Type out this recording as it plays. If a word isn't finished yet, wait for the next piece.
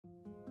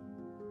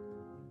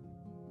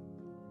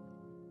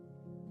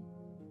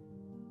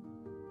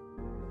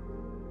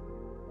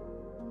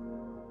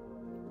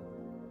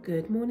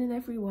Good morning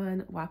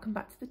everyone, welcome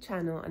back to the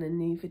channel and a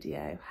new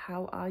video.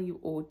 How are you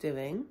all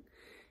doing?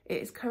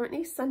 It is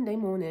currently Sunday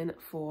morning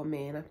for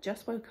me and I've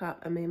just woke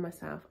up and made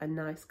myself a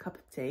nice cup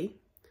of tea.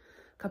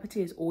 Cup of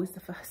tea is always the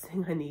first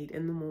thing I need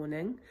in the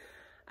morning.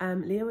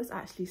 Leo was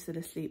actually still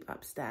asleep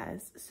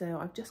upstairs, so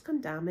I've just come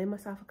down, made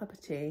myself a cup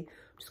of tea.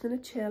 I'm just going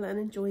to chill and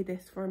enjoy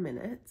this for a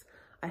minute.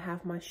 I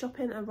have my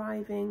shopping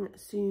arriving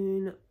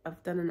soon.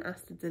 I've done an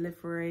Asda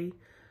delivery,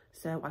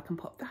 so I can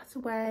pop that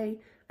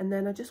away. And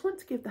then I just want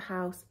to give the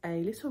house a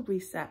little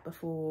reset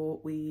before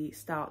we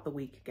start the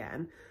week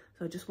again.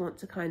 So I just want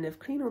to kind of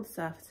clean all the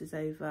surfaces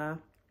over.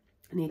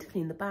 I need to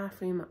clean the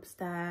bathroom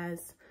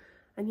upstairs.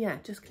 And yeah,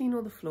 just clean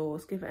all the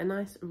floors, give it a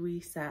nice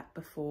reset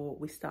before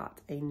we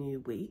start a new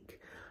week.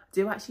 I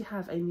do actually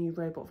have a new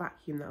robot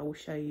vacuum that I will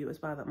show you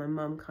as well that my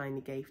mum kindly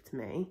gave to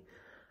me,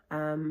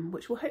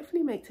 which will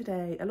hopefully make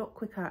today a lot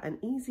quicker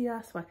and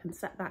easier, so I can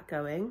set that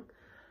going.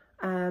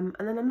 And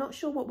then I'm not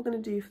sure what we're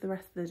going to do for the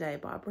rest of the day,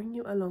 but I'll bring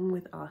you along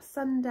with our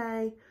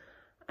Sunday.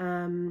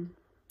 And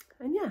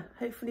yeah,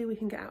 hopefully we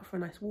can get out for a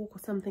nice walk or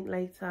something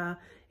later.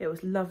 It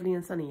was lovely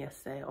and sunny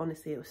yesterday.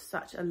 Honestly, it was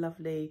such a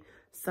lovely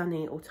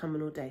sunny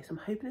autumnal day. So I'm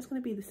hoping it's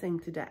going to be the same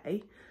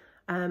today.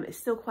 It's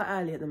still quite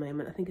early at the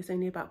moment. I think it's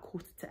only about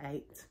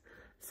 7:45.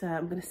 So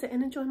I'm going to sit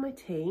and enjoy my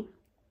tea.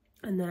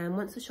 And then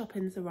once the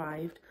shopping's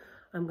arrived,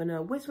 I'm going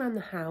to whiz around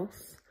the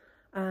house.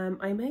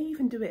 I may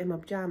even do it in my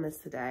pyjamas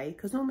today,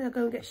 because normally I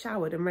go and get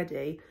showered and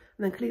ready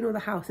and then clean all the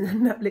house and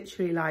end up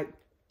literally like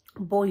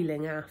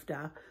boiling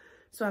after.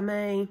 So I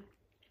may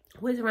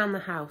whiz around the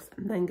house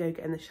and then go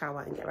get in the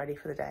shower and get ready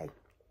for the day.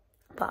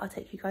 But I'll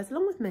take you guys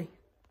along with me.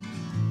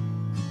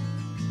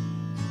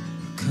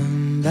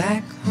 Come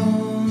back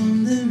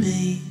home to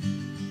me,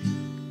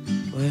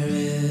 where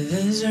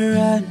rivers are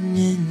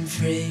running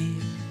free,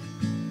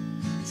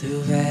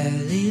 through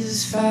valleys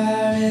as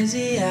far as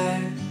the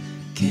eye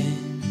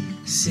can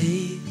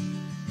see.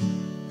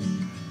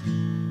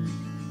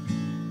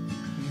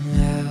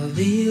 I'll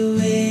be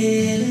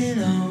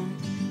waiting on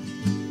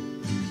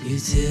you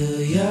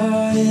till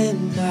you're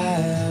in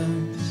my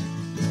arms,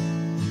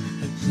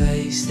 a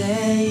place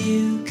that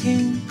you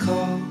can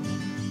call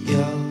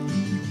your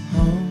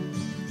home.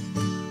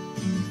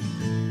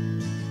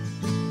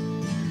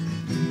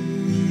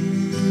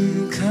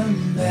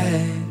 Come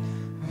back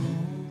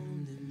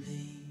home to me.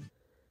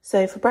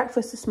 So for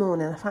breakfast this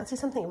morning, I fancy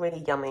something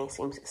really yummy.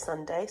 Seems it's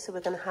Sunday, so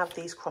we're going to have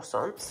these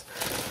croissants.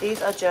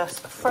 These are just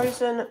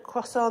frozen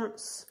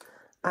croissants.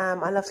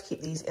 I love to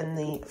keep these in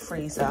the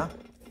freezer.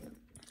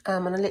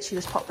 And I literally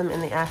just pop them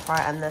in the air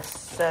fryer and they're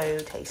so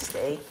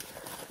tasty.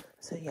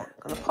 So yeah,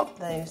 I'm going to pop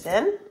those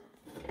in.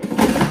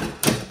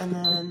 And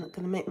then I'm going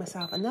to make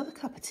myself another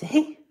cup of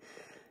tea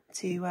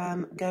to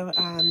go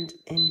and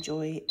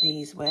enjoy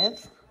these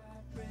with.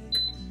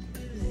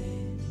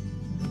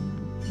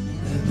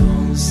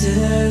 To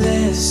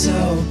this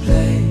old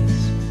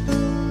place,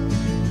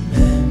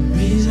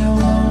 memories I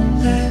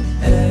won't let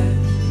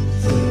ever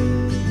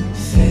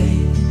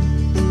fade.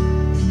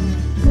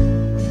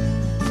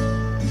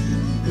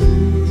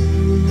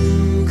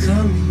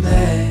 Come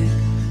back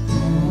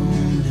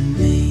home to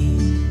me.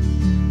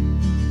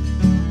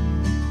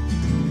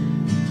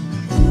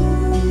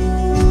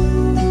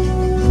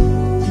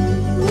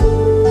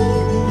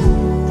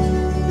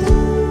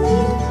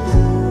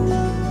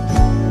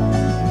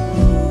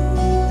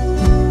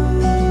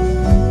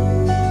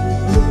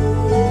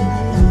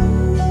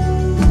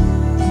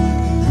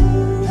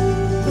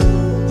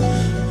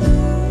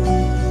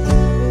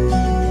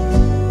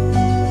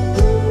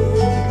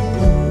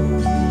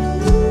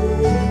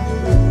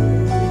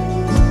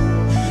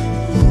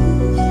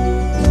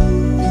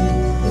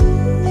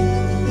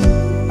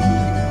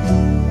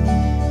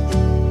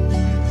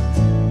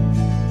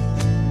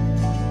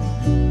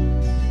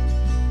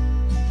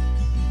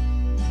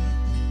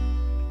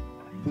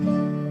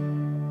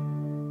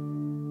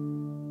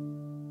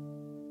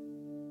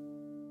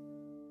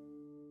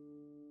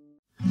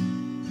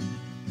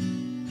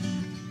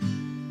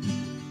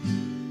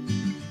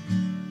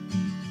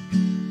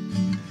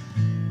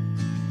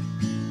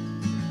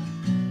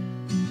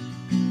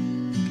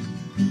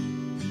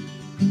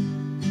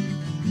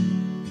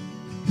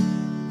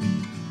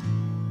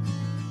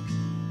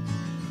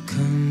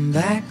 Come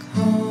back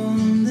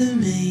home to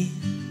me,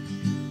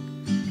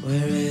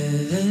 where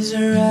rivers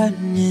are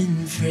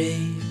running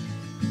free,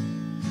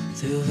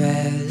 through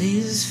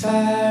valleys as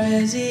far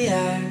as the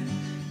eye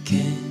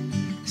can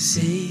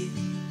see.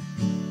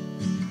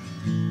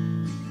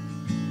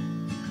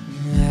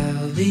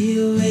 I'll be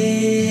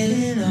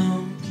waiting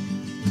on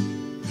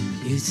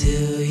you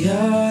till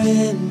you're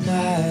in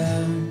my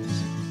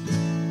arms,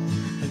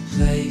 a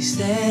place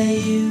that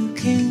you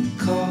can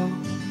call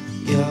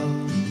your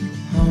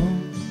home.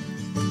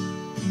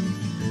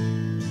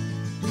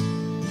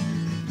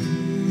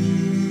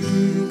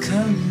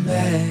 Come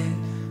back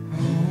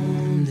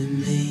home to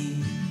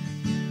me.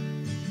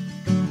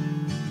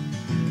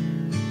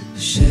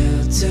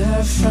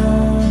 Shelter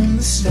from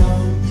the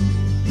storm,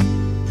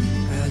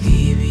 I'll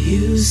keep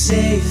you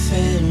safe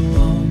and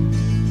warm.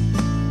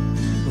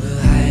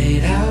 We'll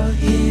hide out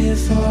here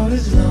for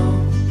as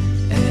long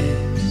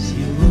as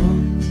you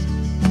want.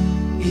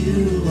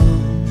 You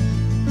want.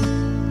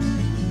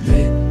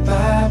 Brick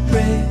by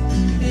brick,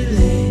 we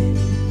lay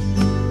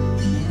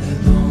the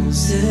bones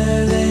to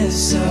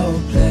this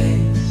old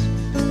place.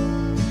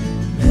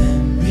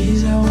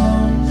 Memories I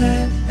won't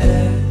let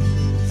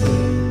ever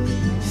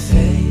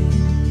fade.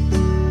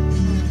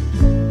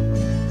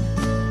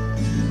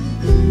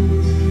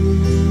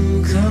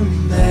 Come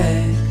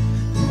back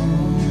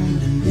home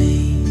to me.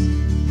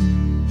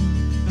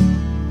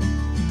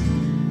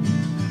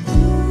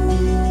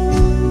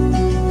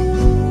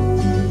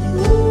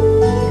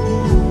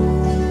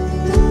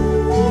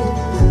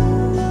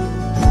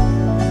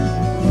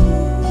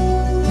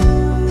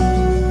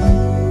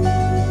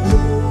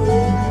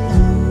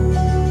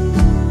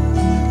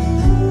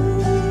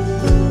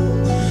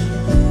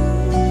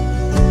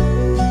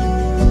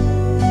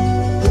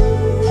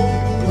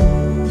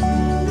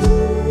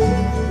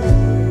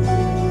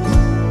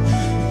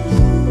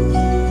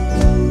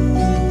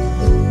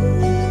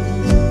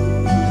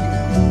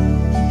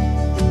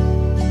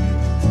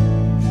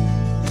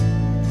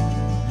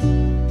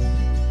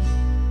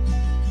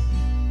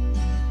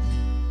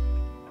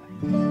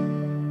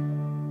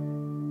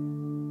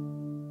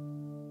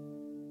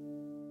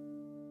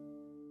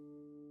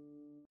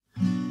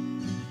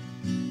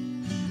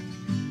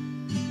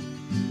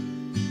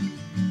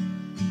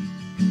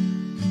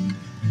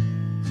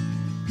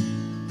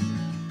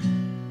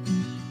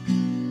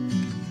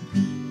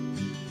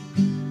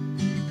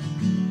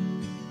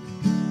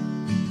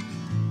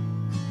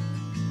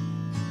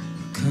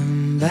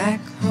 Come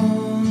back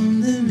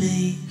home to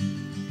me,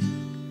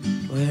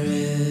 where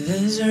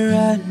rivers are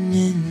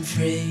running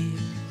free,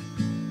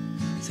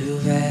 through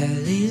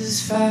valleys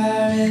as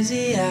far as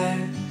the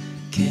eye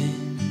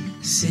can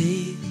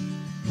see.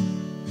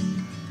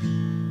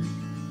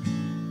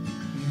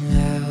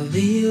 I'll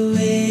be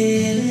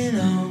waiting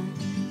on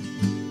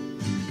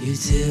you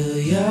till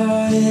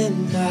you're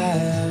in my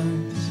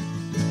arms,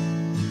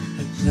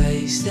 a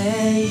place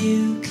that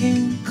you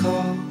can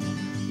call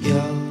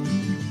your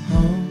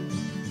home.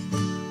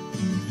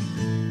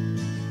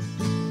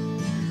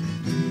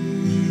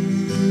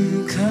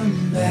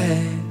 Come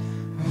back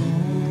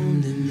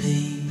home to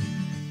me.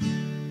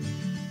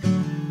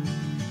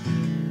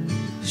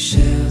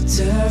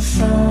 Shelter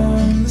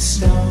from the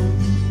storm,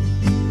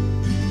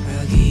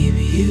 I'll keep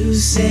you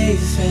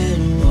safe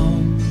and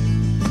warm.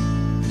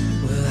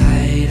 We'll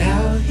hide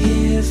out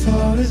here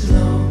for as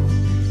long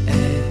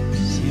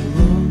as you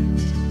want.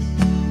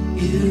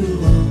 You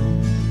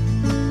want.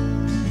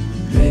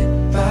 Brick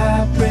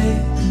by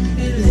brick,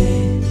 we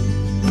lay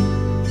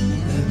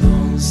the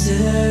bones to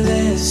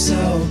this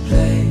old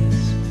place.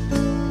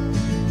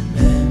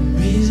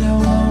 Memories I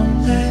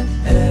won't let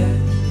ever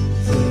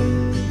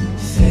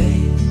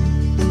fade.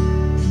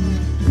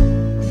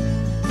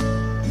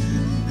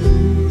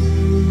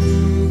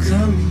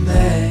 Come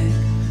back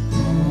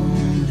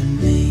home to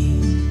me.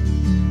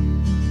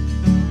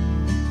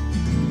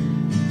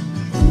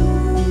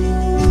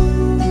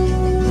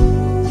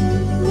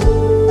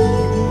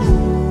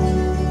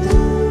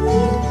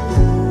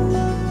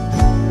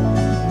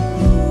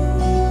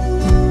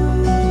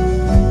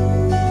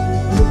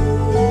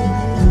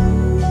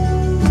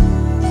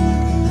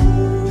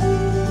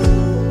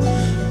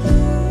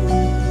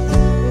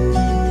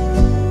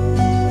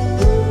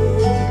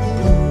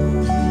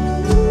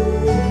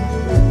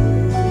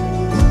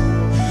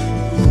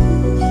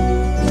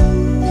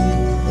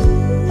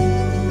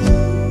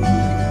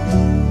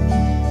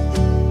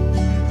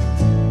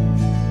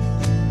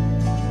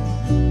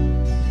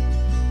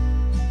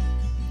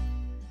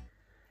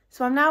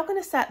 So I'm now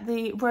going to set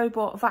the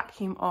robot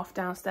vacuum off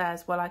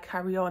downstairs while I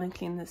carry on and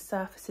clean the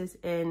surfaces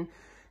in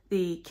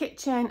the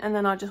kitchen, and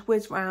then I'll just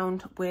whiz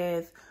round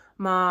with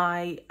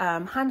my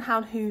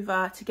handheld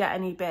hoover to get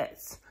any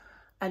bits,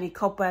 any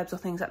cobwebs or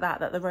things like that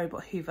that the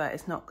robot hoover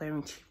is not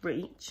going to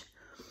reach.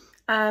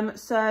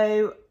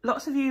 So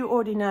lots of you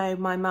already know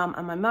my mum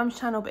and my mum's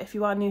channel, but if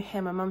you are new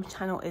here, my mum's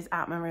channel is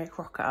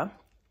 @Maria_Crocker.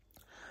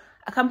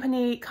 A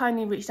company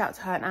kindly reached out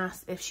to her and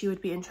asked if she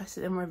would be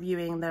interested in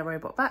reviewing their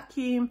robot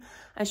vacuum,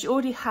 and she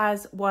already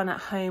has one at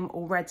home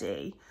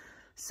already.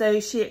 So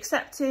she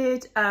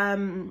accepted,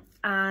 and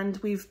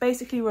we've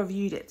basically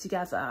reviewed it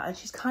together, and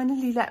she's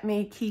kindly let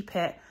me keep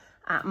it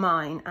at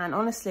mine. And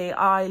honestly,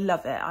 I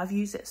love it. I've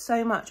used it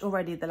so much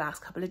already the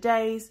last couple of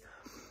days,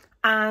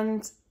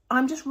 and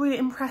I'm just really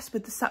impressed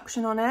with the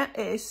suction on it.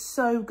 It is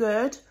so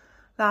good,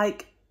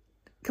 like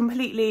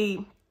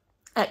completely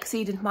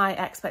exceeded my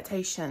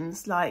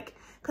expectations, like,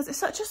 because it's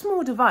such a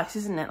small device,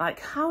 isn't it? Like,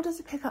 how does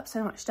it pick up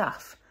so much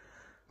stuff?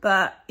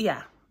 But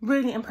yeah,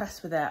 really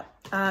impressed with it.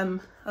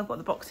 I've got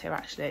the box here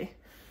actually.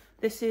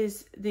 This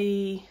is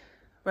the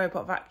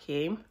robot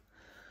vacuum.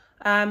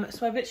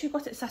 So I've literally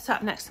got it set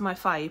up next to my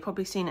fire. You've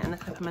probably seen it in the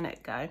clip a minute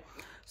ago.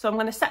 So I'm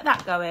going to set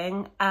that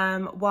going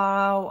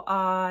while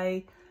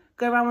I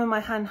go around with my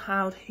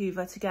handheld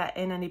hoover to get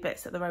in any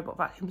bits that the robot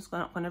vacuum's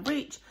not going to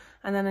reach.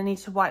 And then I need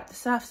to wipe the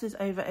surfaces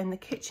over in the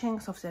kitchen,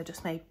 because obviously I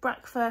just made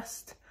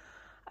breakfast.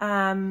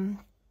 And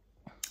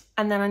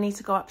And then I need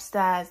to go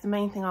upstairs. The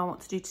main thing I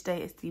want to do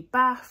today is the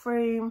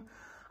bathroom.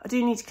 I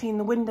do need to clean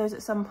the windows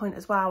at some point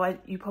as well.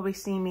 You probably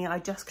see me, I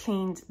just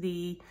cleaned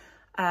the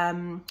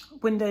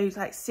windows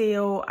like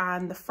seal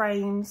and the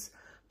frames,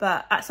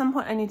 but at some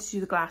point I need to do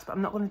the glass, but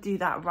I'm not going to do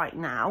that right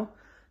now.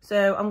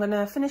 So I'm going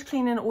to finish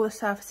cleaning all the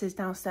surfaces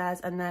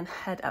downstairs and then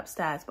head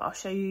upstairs, but I'll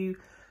show you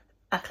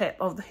a clip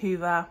of the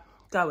Hoover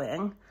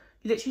going.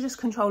 You literally just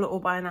control it all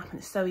by an app and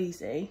it's so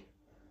easy.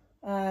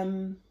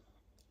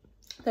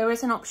 There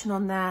is an option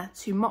on there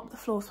to mop the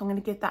floor, so I'm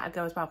going to give that a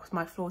go as well because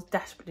my floors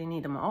desperately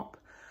need a mop.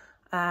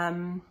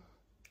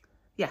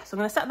 Yeah, so I'm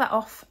going to set that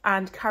off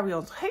and carry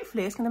on. So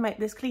hopefully it's going to make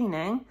this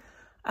cleaning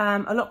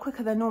a lot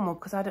quicker than normal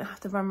because I don't have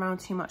to run around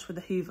too much with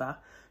the Hoover.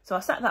 So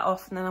I'll set that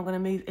off and then I'm going to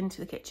move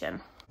into the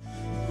kitchen.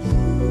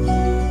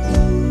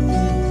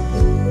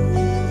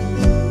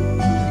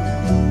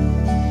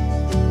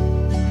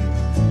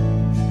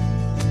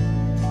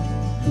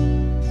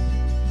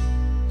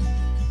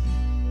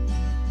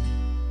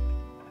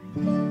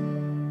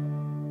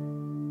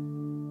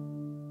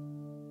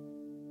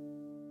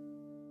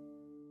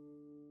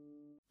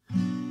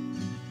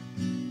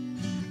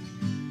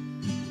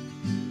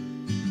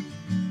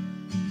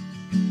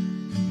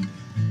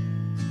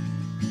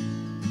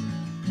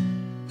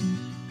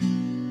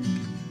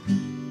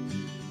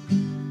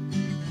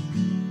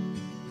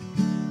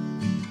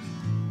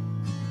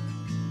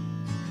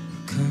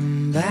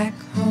 Come back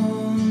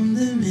home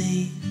to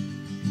me,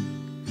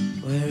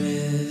 where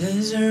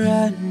rivers are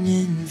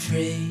running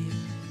free,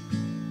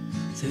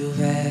 through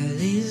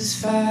valleys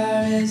as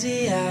far as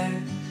the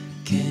eye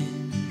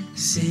can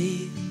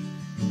see.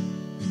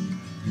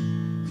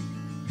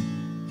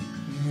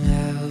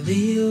 I'll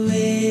be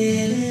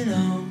waiting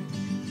on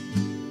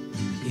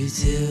you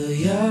till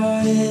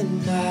you're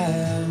in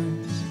my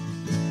arms,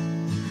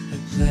 a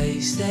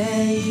place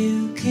that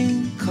you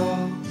can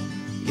call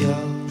your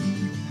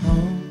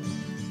home.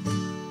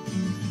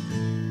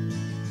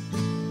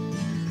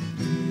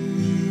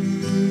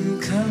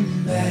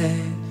 Come back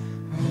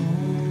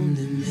home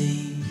to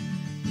me,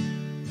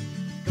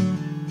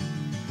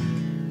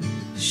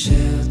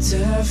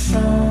 shelter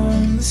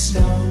from the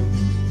storm,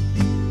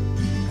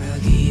 I'll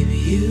keep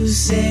you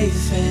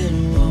safe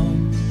and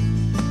warm.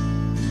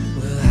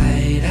 We'll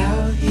hide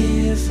out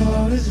here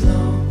for as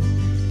long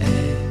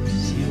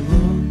as you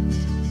want,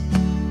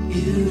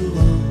 you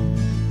want.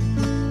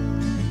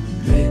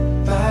 Brick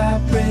by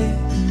brick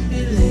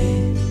we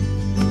lay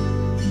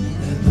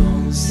the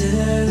bones to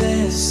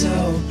this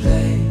old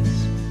place.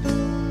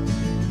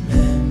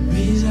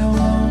 Memories I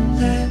won't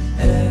let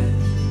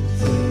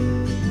ever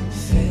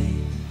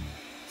fade.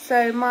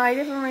 So my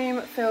living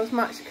room feels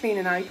much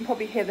cleaner now. You can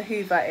probably hear the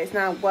Hoover is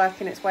now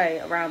working its way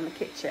around the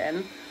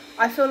kitchen.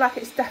 I feel like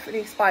it's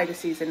definitely spider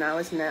season now,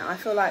 isn't it? I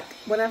feel like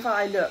whenever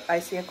I look, I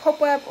see a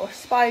cobweb or a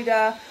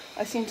spider.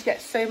 I seem to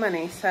get so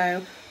many,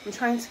 so I'm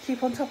trying to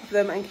keep on top of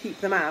them and keep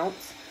them out.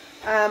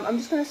 I'm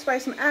just going to spray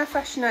some air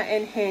freshener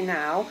in here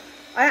now.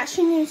 I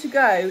actually need to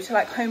go to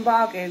like Home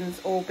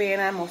Bargains or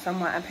B&M or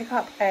somewhere and pick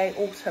up a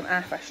autumn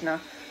air freshener,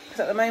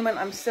 because at the moment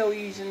I'm still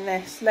using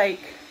this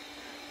Lake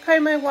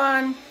Como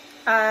one,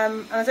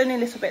 and there's only a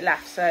little bit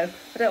left, so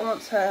I don't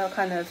want to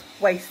kind of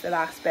waste the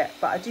last bit,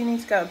 but I do need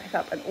to go and pick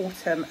up an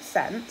autumn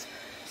scent.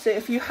 So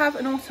if you have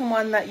an autumn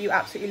one that you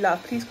absolutely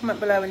love, please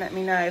comment below and let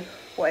me know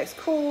what it's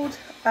called,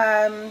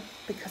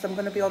 because I'm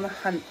going to be on the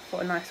hunt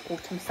for a nice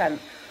autumn scent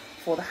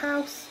for the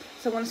house.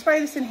 So I'm going to spray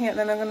this in here and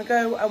then I'm going to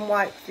go and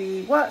wipe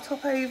the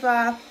worktop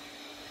over,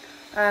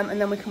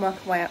 and then we can work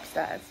our way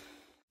upstairs.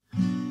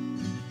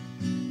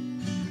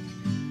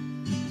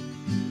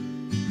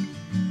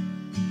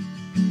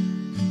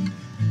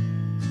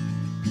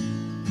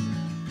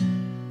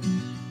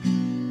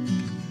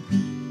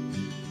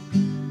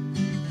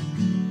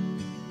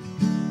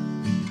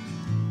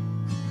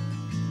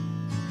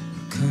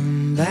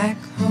 Come back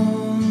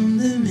home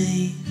to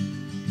me,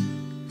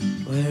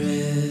 where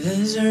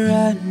rivers are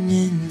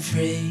running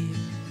free,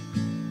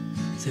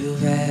 through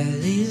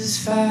valleys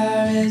as far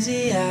as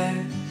the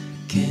eye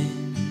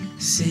can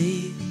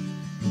see.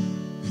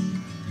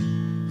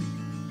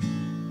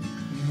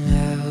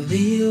 I'll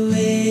be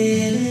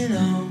waiting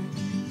on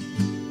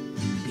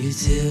you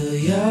till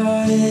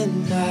you're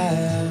in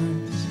my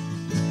arms,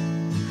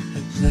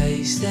 a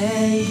place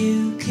that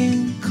you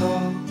can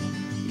call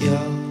your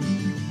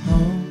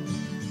home.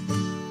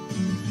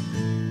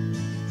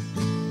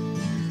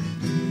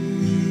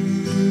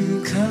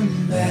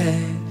 Come back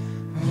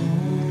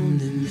home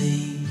to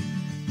me,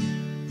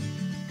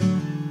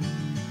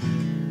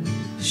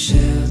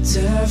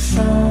 shelter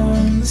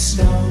from the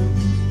storm,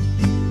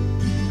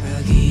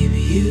 I'll keep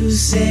you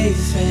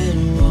safe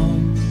and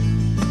warm.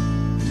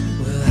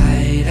 We'll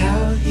hide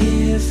out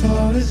here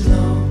for as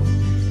long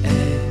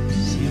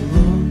as you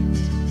want,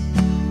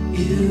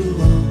 you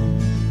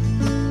want.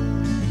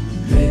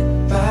 Brick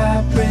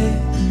by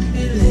brick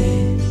we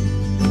lay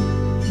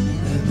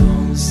the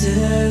bones to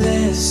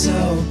this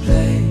old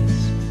place.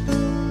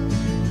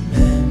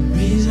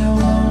 Memories I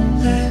won't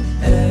let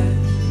ever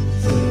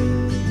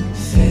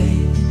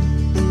fade.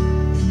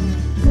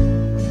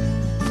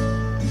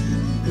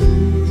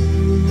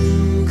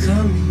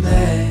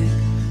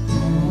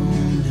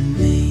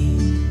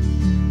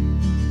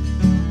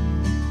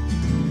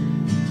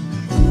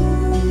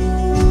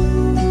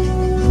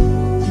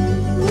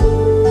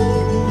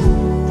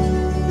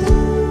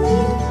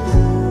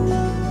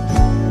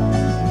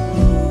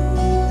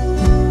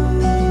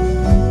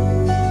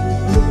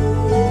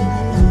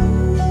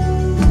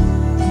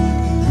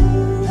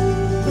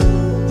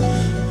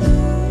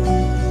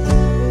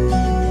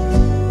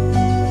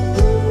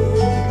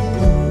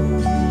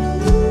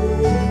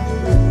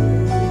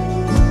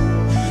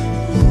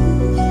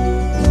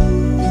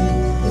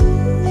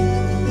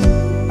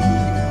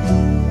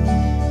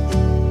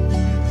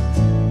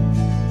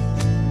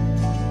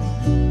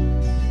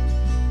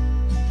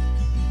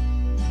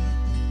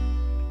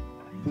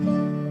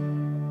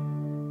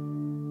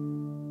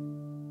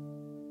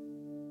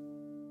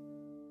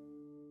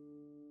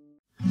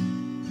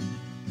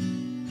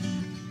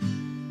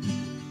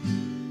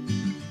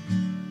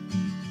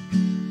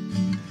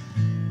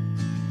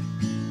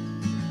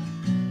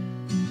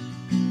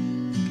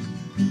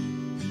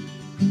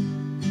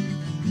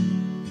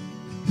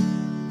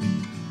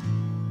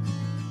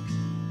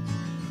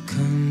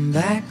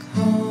 Come back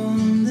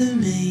home to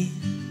me,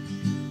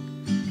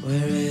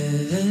 where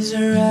rivers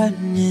are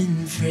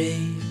running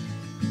free,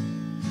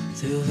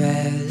 through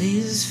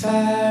valleys as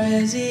far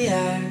as the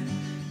eye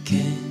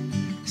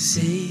can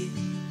see.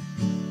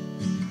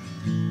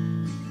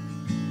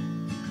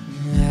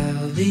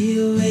 I'll be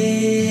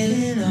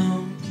waiting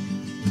on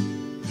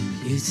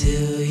you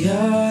till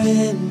you're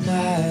in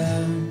my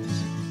arms,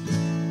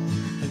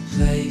 a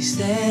place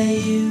that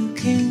you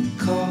can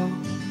call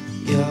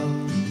your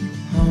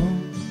home.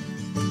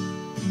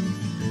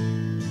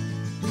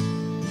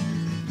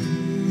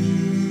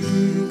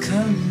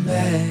 Come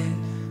back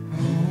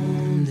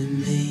home to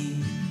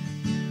me,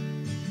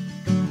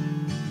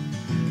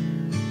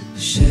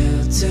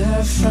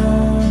 shelter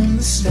from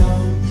the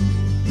storm,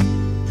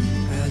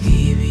 I'll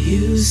keep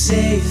you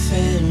safe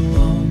and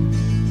warm.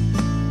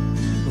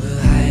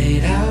 We'll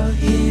hide out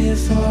here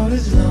for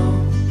as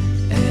long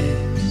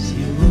as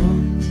you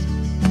want,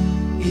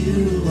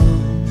 you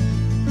want.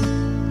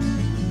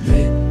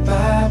 Brick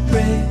by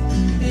brick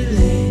we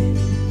lay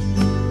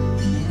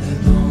the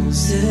bones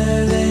to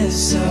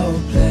this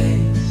old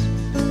place,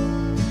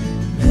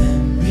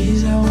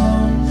 memories I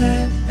won't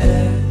let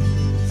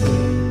ever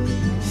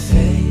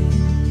fade.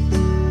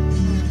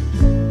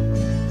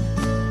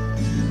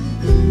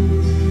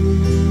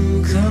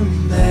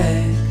 Come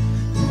back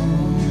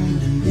home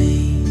to me.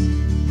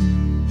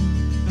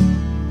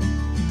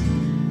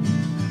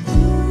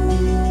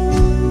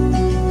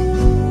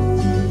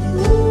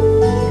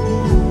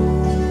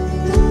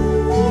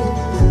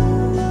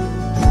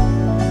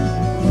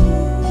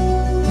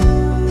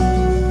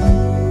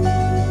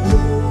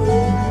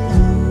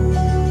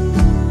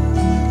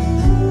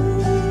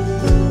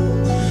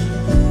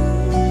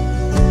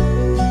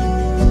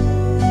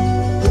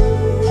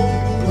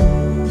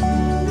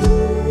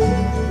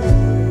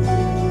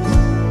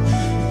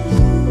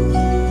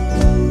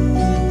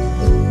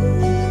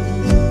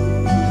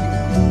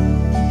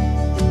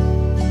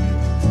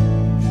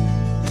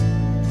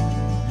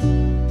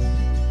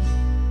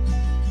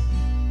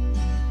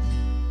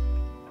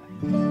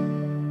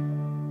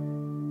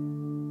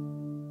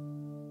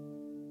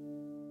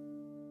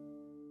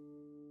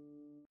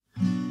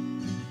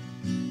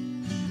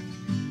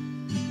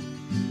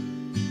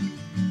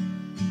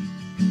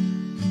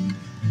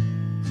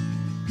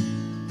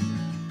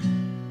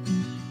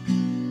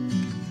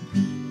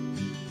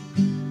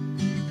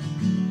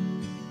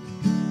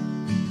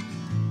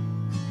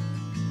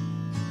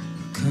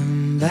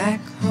 Come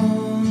back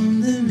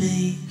home to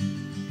me,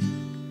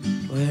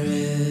 where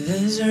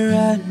rivers are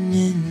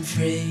running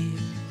free,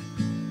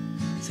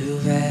 through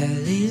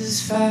valleys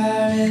as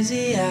far as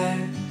the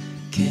eye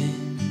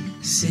can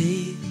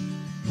see.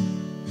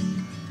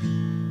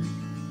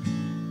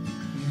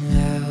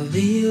 I'll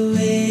be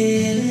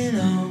waiting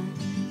on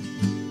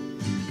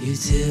you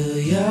till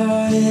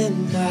you're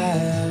in my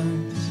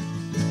arms,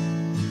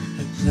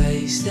 a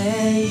place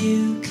that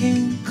you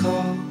can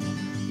call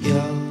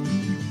your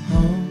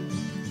home.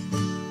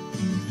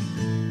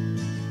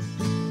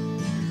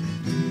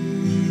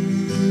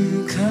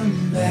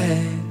 Come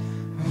back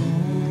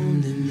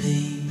home to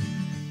me,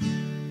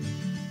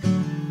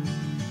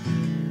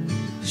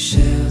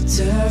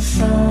 shelter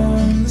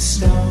from the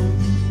storm,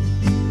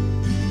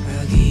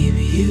 I'll keep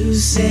you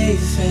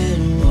safe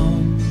and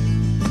warm.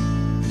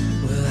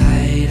 We'll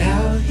hide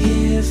out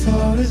here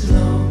for as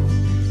long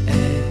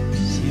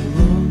as you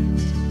want,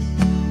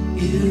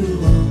 you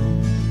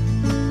want.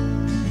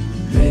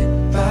 Brick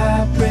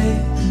by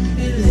brick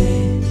we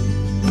lay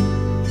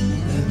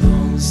the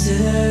bones to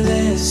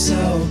this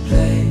old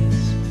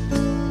place,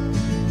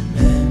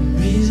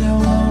 memories I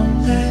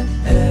won't let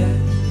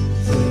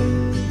ever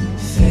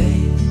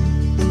fade.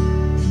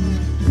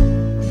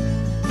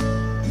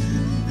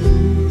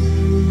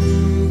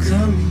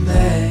 Come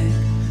back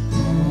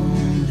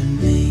home to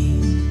me.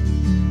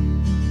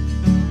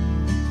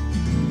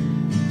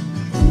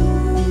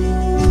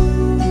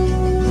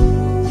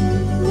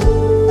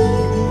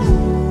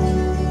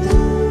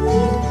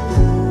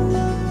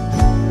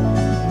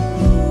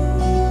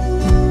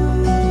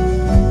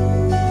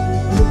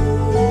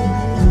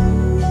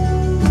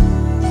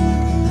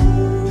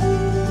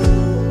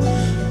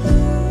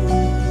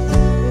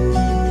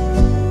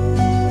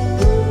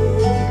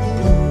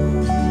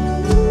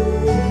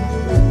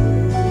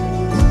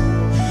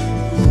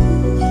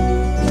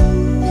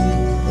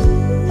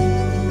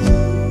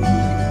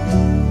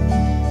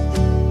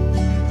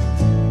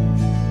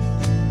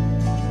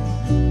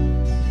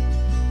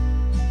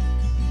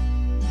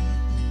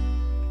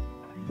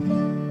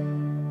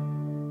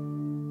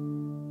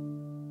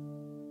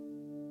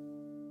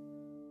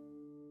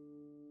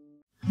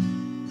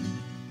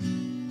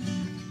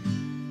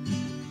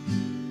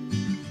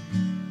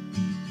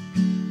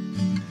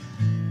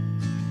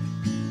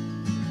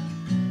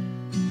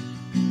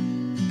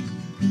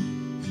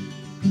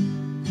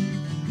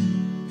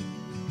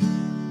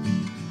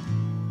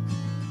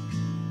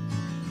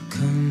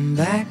 Come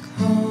back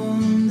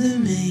home to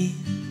me,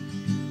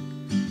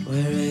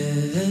 where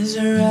rivers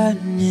are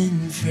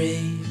running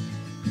free,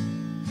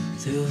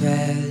 through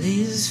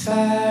valleys as far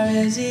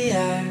as the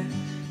eye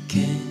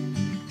can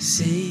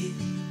see.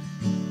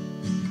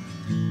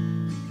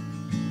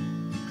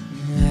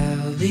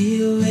 I'll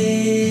be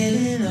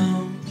waiting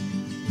on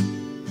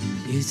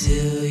you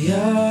till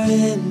you're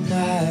in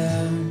my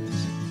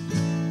arms,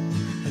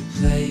 a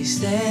place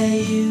that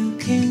you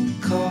can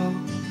call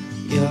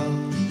your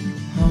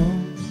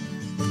home.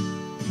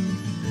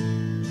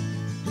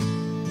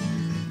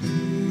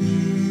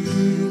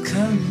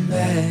 Come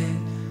back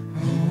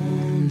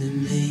home to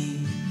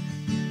me,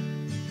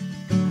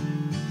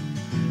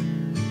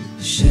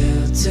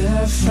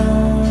 shelter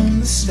from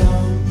the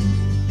storm.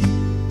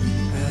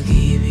 I'll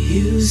keep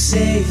you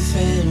safe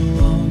and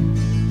warm.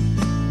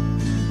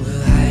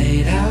 We'll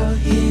hide out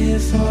here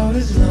for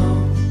as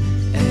long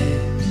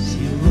as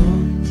you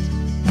want.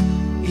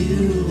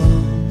 You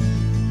want.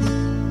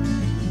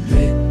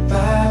 Brick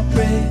by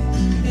brick,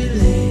 we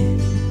lay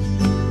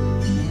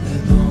the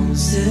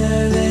bones to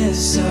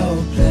this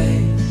old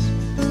place.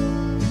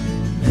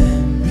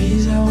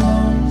 Memories I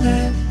won't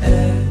let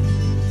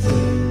ever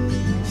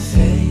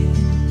fade.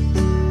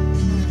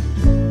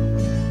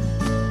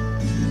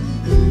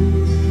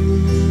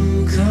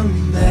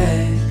 Come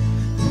back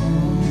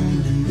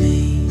home to me.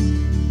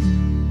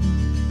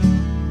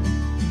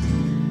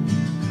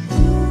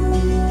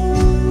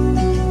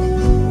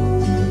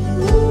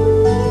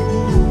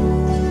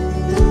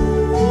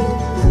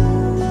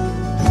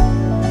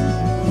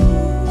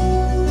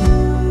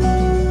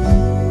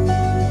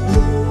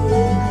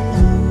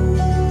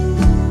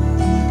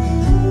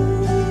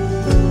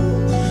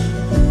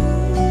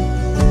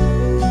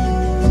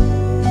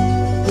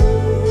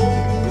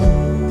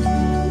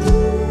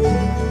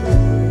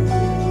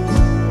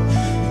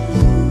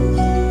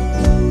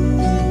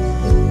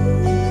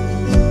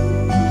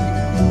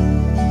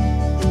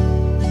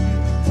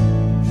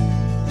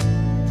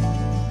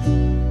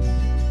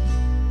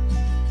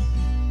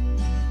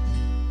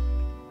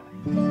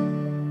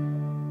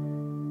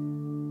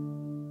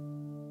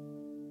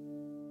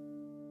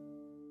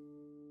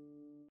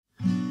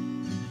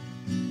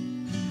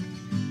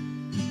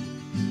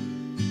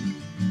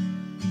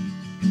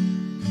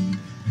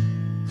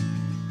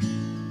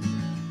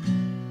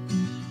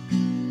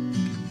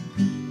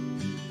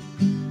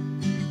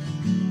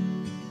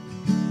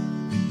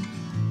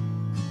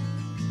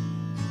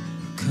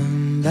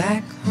 Come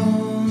back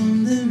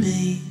home to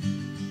me,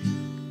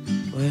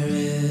 where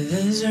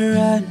rivers are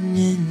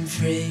running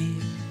free,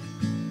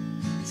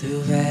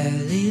 through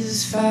valleys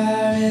as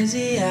far as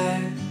the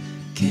eye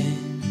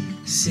can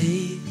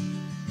see.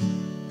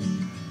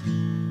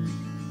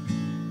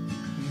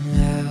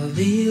 I'll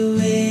be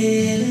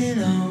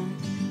waiting on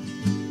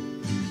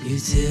you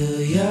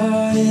till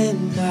you're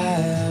in my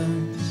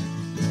arms,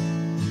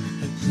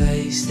 a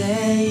place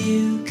that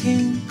you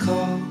can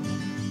call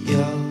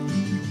your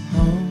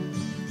home.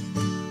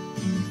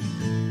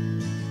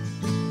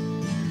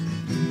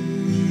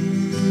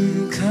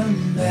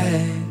 Come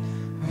back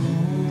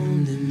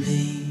home to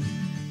me,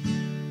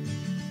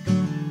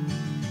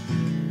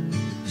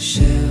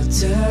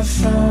 shelter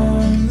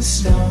from the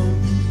storm.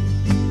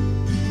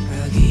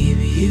 I'll keep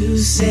you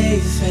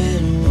safe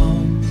and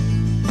warm.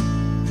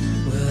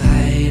 We'll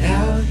hide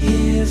out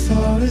here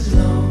for as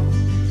long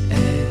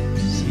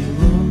as you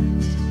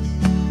want.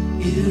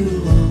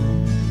 You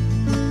want.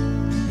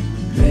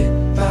 Brick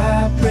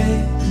by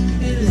brick,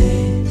 we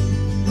lay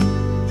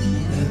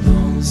the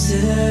bones to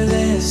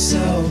this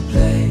old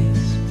place.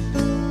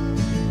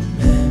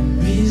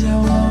 Memories I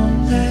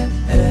won't let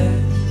ever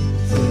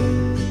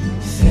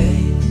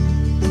fade.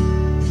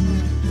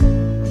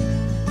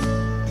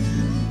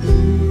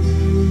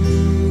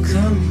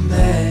 Come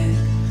back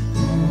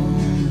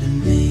home to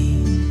me.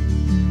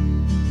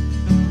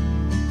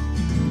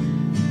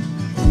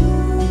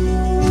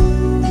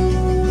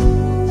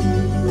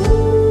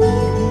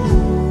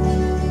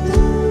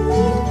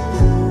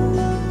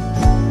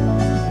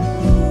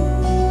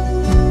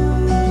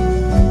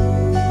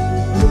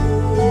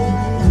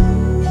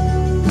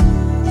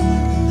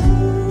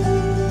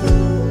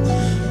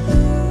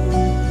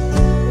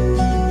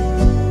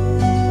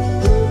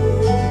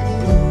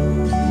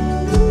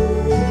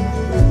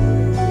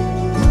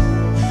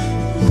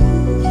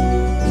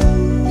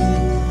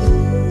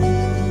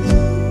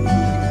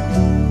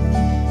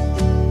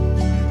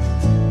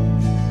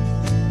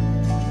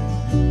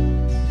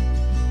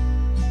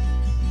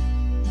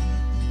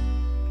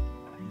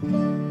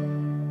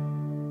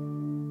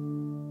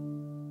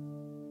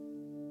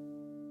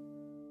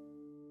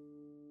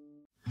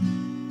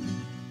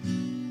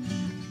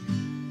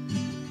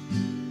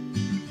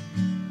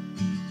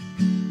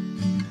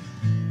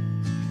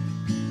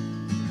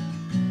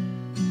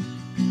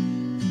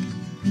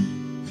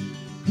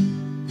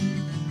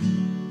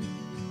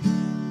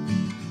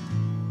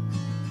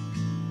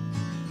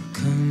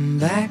 Come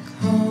back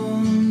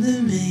home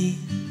to me,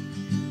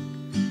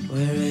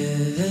 where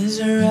rivers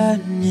are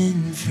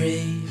running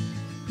free,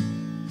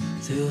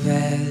 through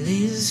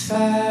valleys as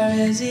far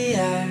as the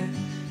eye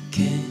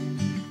can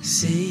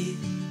see.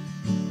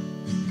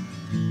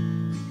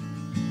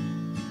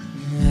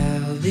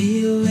 I'll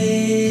be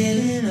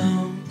waiting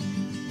on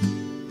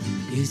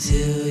you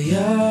till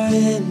you're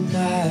in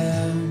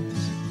my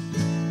arms,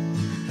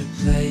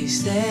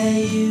 place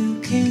that you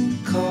can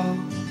call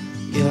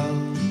your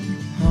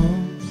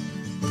home.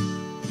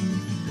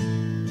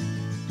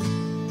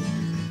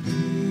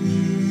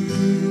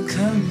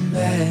 Come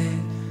back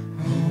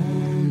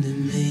home to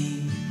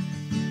me.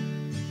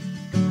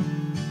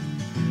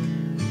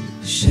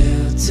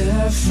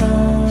 Shelter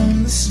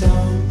from the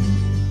storm,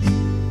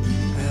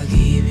 I'll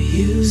keep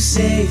you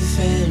safe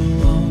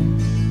and warm.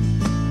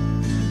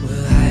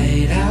 We'll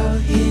hide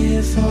out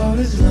here for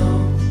as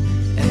long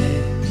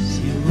as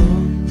you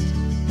want.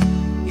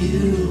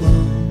 You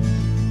want.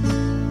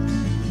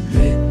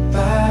 Brick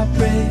by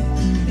brick,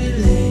 we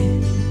lay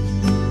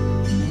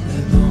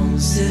the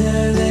bones to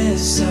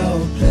this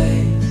old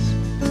place.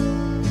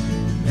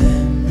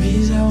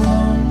 Memories I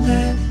won't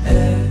let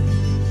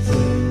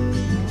ever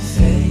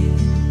fade.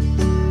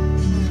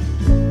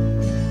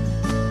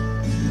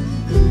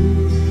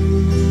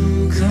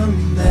 Come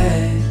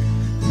back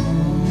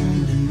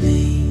home to me.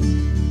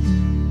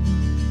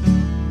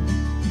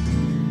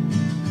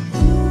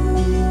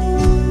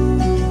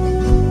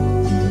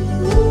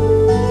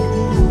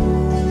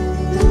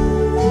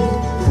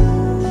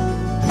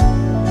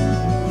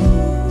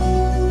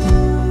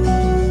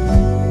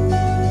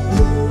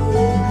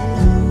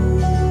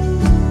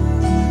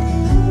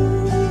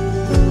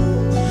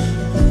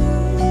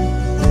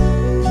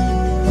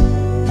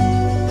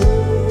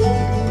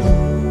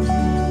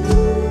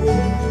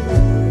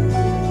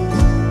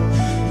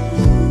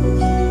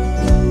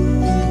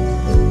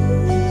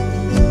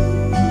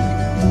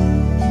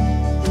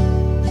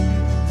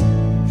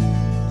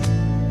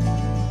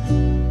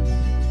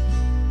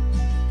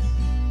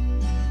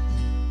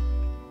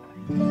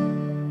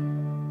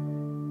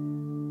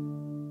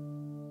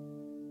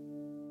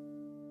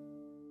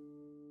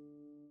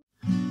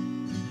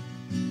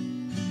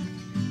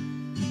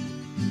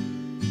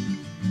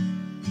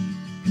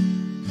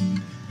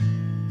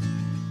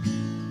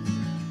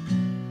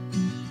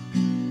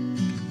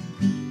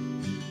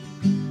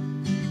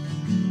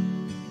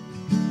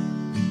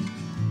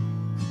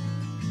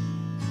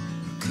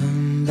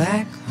 Come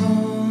back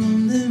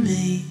home to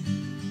me,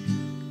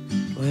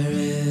 where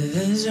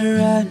rivers are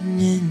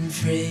running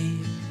free,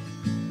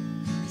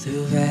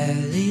 through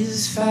valleys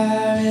as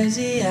far as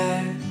the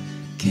eye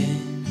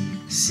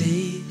can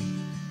see.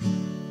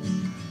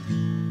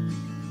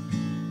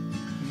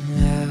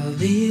 I'll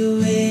be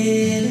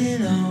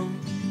waiting on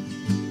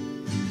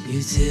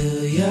you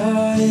till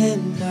you're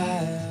in my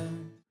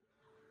arms.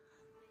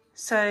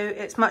 So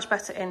it's much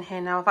better in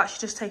here now. I've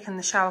actually just taken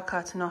the shower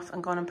curtain off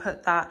and gone and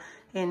put that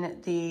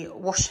in the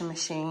washing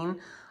machine.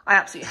 I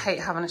absolutely hate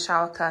having a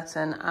shower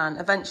curtain, and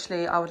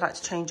eventually I would like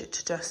to change it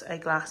to just a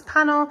glass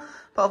panel,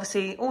 but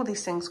obviously all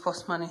these things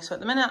cost money. So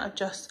at the minute I've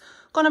just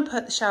gone and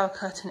put the shower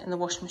curtain in the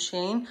washing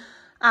machine.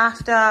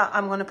 After,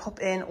 I'm going to pop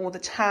in all the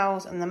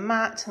towels and the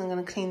mat, and I'm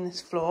going to clean this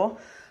floor.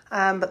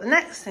 But the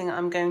next thing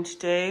I'm going to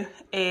do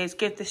is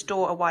give this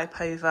door a wipe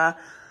over.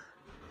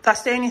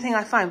 That's the only thing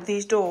I find with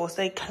these doors,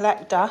 they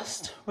collect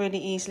dust really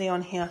easily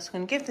on here. So I'm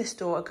going to give this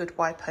door a good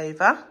wipe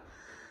over.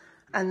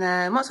 And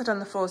then once I've done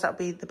the floors, that'll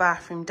be the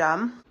bathroom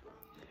done.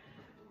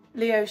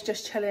 Leo's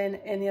just chilling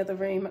in the other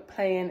room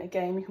playing a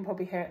game. You can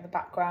probably hear it in the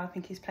background. I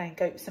think he's playing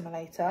Goat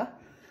Simulator.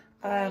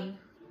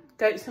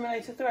 Goat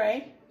Simulator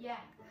 3?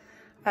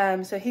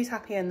 Yeah. So he's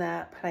happy in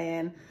there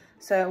playing.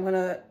 So I'm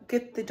gonna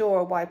give the door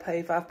a wipe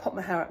over. I've popped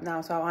my hair up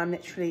now, so I'm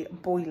literally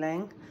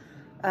boiling.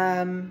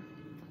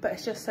 But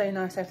it's just so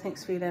nice.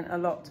 Everything's feeling a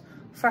lot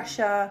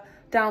fresher.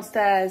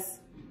 Downstairs,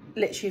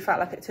 literally felt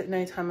like it took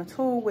no time at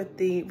all with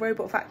the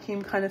robot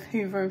vacuum kind of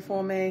hoovering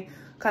for me.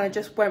 Kind of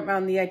just went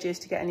around the edges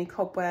to get any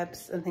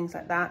cobwebs and things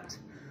like that.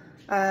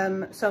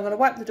 So I'm gonna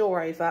wipe the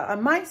door over. I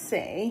might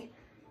see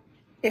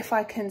if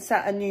I can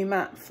set a new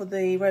mat for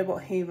the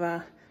robot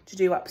hoover to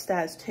do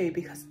upstairs too,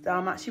 because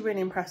I'm actually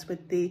really impressed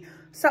with the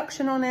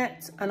suction on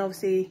it, and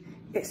obviously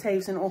it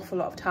saves an awful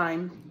lot of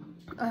time.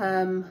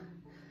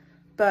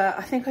 But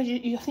I think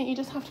you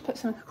just have to put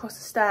something across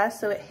the stairs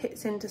so it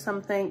hits into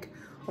something,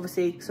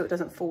 obviously, so it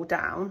doesn't fall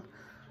down.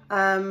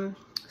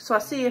 So I'll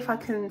see if I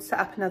can set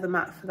up another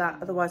mat for that.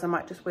 Otherwise I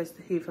might just whiz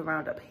the hoover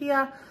around up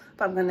here.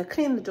 But I'm going to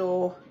clean the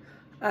door.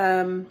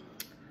 And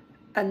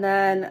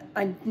then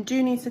I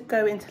do need to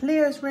go into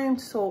Leo's room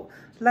to sort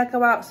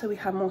Lego out so we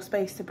have more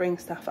space to bring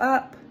stuff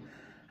up.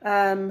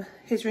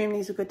 His room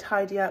needs a good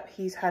tidy up.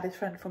 He's had his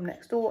friend from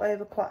next door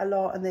over quite a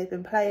lot and they've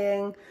been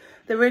playing.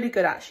 They're really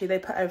good actually. They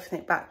put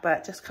everything back, but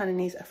it just kind of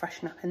needs a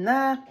freshen up in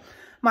there.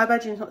 My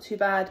bedroom's not too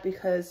bad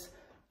because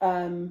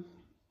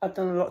I've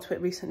done a lot to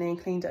it recently and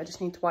cleaned it. I just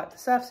need to wipe the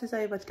surfaces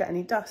over to get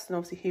any dust and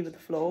obviously hoover the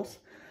floors.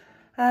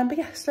 But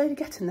yeah, slowly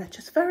getting there.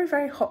 Just very,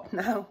 very hot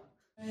now.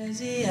 As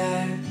the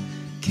eye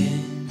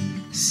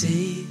can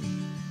see,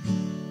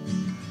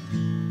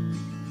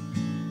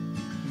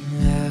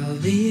 I'll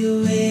be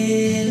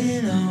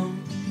waiting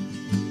on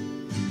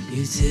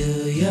you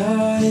till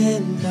you're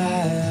in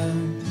my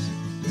arms,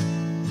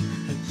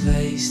 a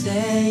place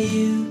that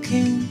you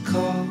can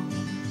call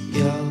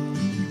your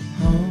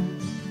home.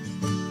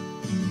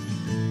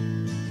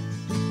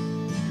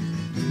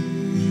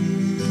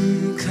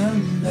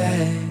 Come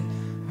back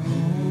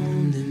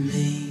home to me.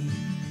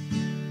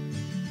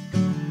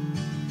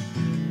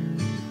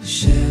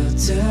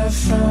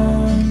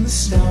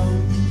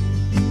 storm.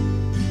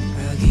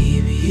 I'll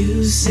keep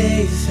you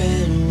safe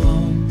and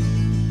warm.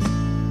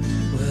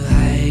 We'll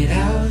hide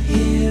out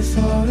here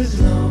for as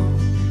long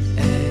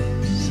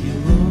as you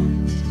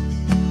want.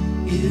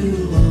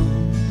 You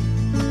want.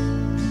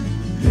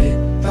 Brick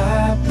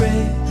by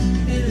brick,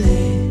 we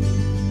lay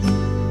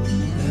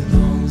the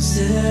bones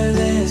to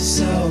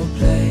this old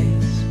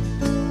place.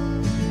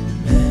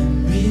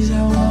 Memories I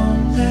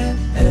won't let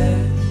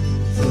ever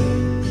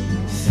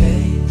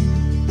fade.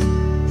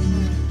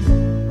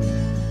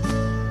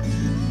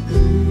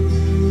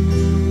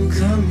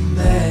 Come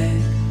back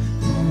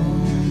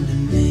home to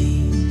me.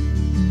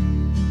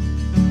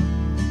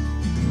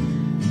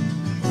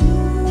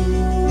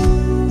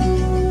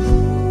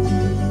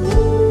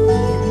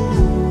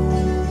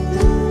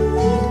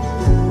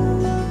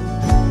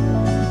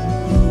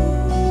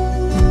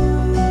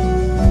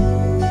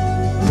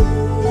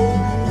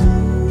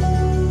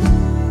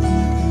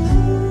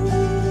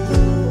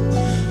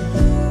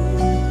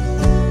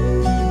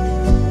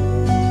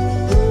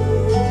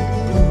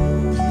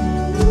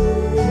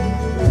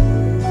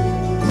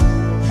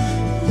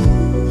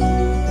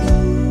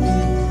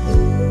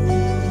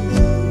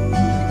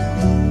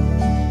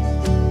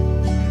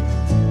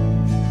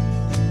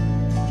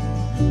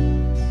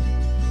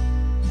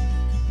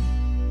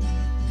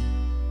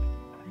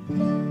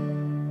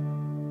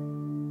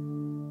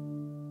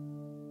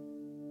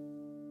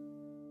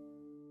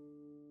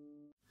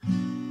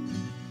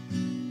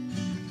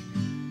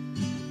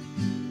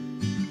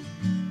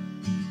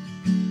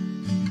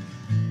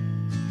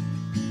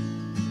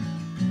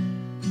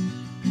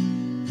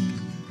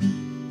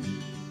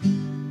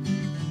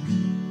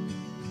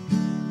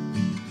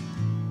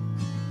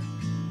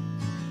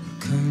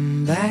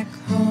 Come back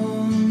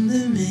home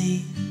to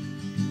me,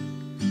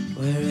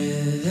 where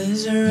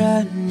rivers are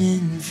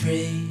running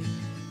free,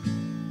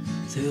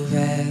 through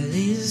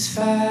valleys as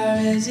far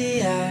as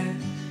the eye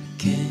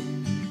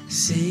can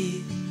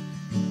see.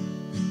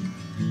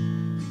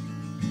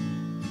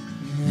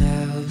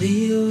 I'll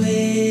be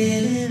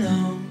waiting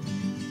on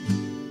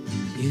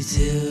you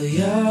till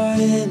you're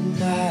in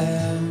my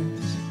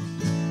arms,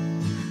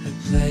 a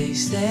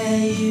place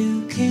that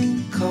you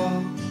can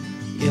call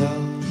your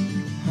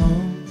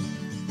home.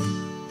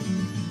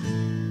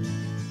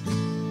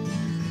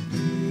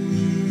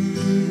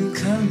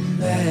 Come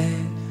back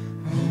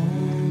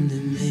home to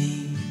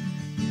me.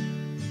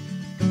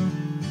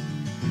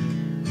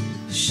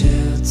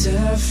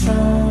 Shelter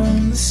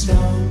from the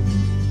storm.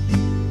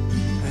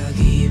 I'll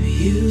keep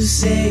you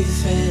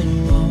safe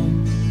and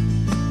warm.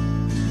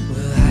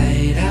 We'll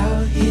hide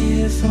out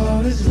here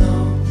for as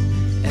long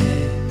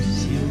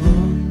as you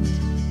want.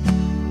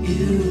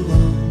 You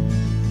want.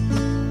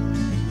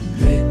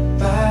 Brick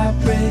by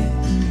brick,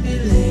 we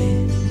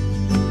lay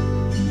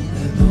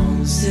the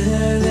bones to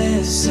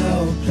this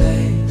old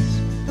place.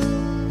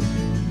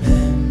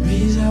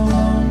 Memories I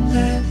won't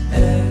let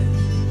ever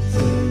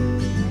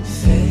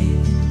fade.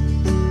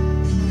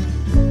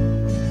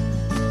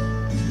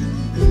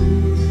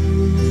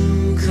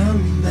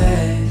 Come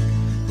back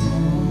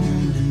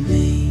home to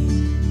me.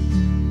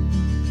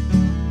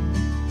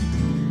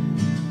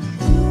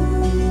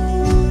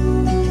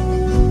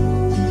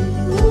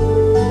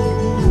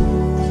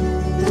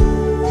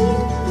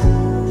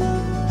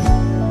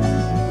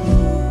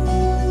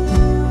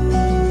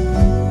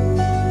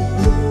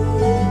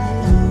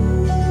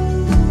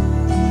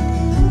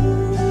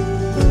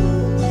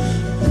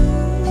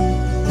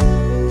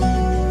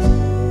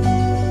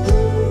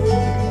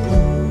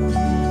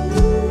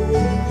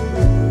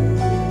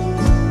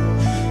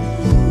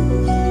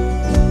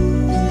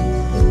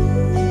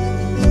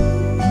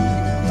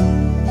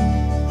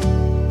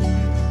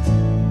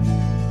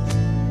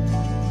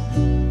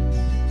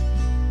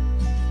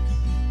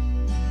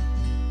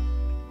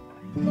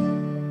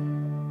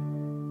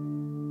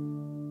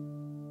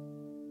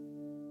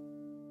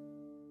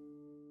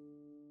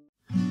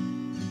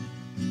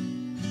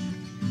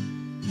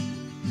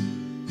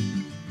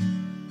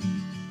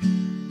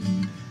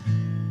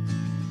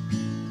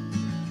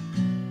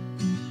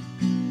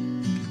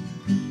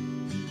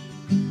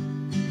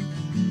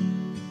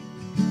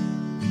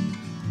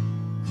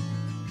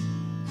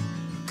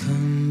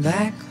 Come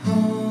back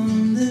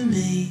home to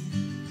me,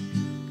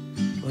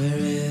 where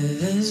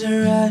rivers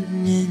are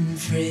running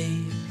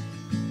free,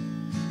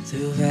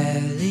 through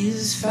valleys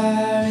as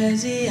far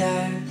as the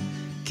eye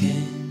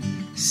can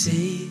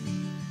see.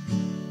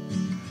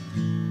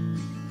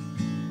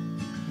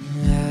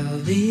 I'll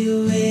be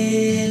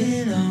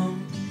waiting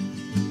on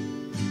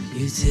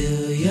you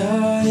till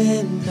you're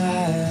in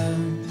my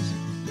arms,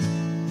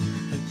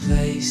 a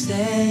place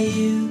that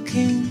you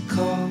can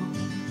call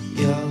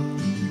your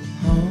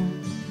home.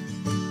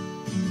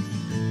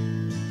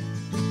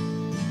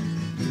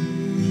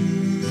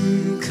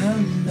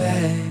 Come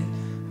back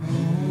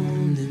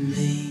home to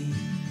me.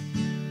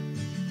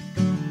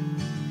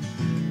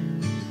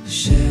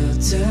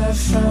 Shelter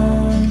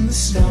from the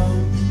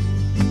storm.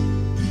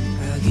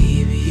 I'll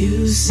keep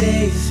you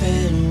safe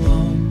and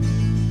warm.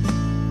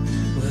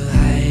 We'll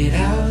hide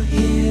out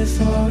here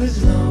for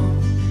as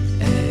long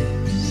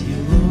as you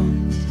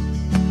want.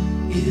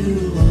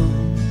 you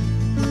want.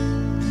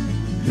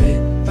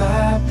 Brick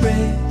by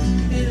brick,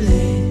 we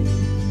lay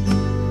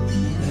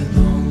the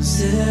bones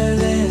to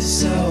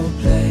this old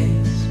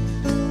place.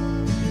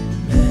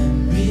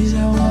 Memories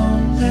I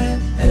won't let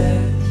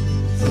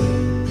ever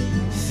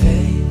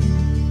fade.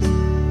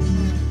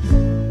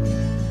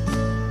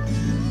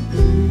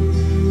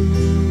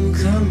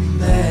 Come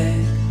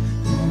back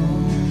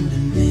home to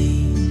me.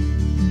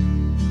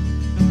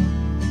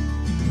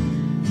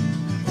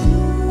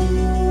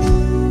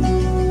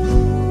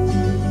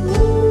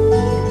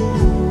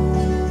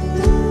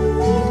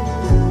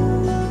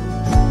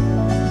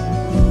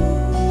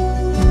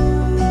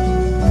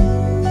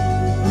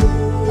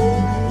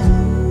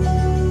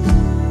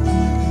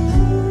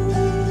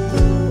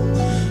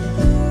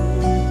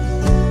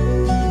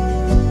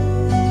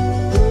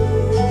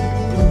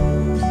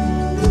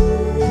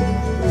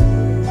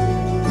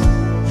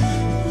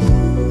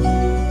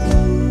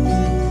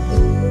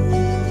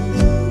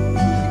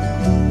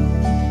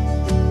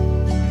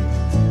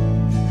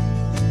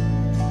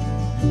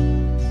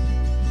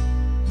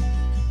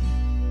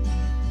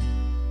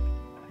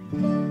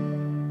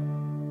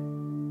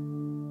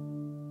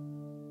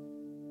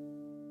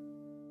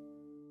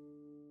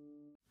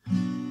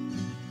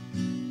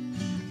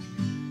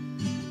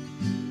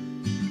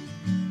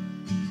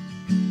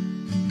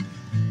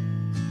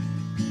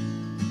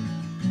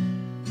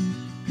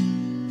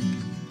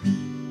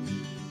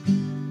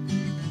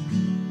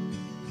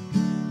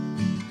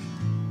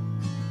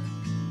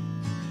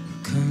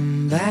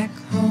 Come back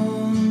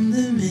home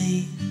to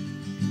me,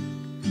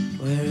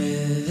 where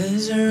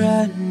rivers are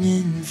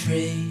running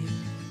free,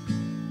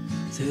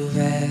 through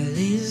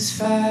valleys as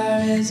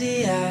far as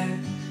the eye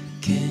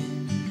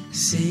can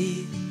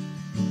see.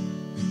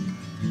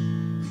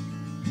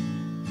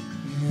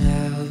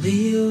 I'll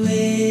be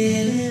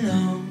waiting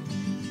on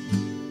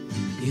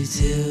you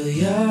till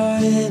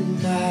you're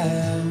in my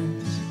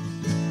arms,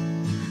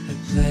 a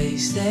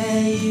place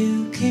that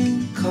you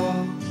can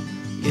call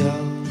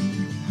your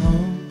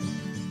home.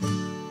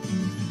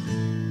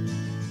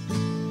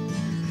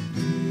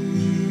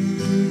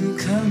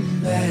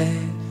 Come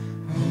back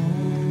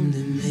home to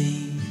me.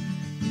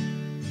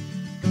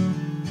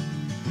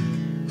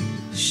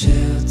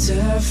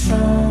 Shelter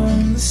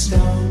from the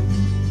storm,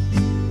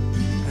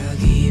 I'll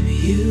keep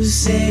you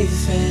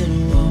safe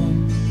and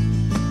warm.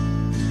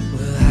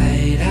 We'll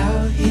hide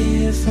out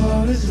here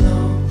for as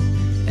long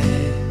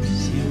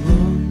as you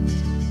want.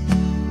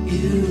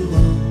 You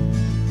want.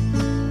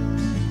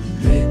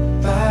 Brick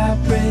by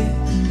brick,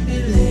 we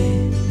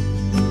lay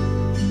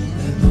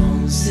the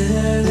bones to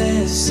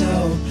this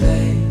old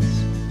place.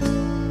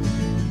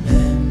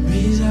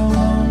 Memories I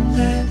won't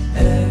let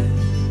ever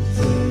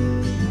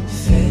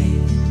fade.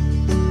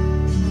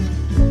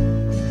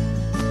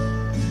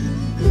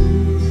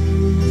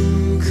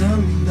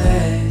 Come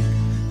back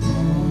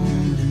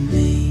home to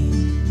me.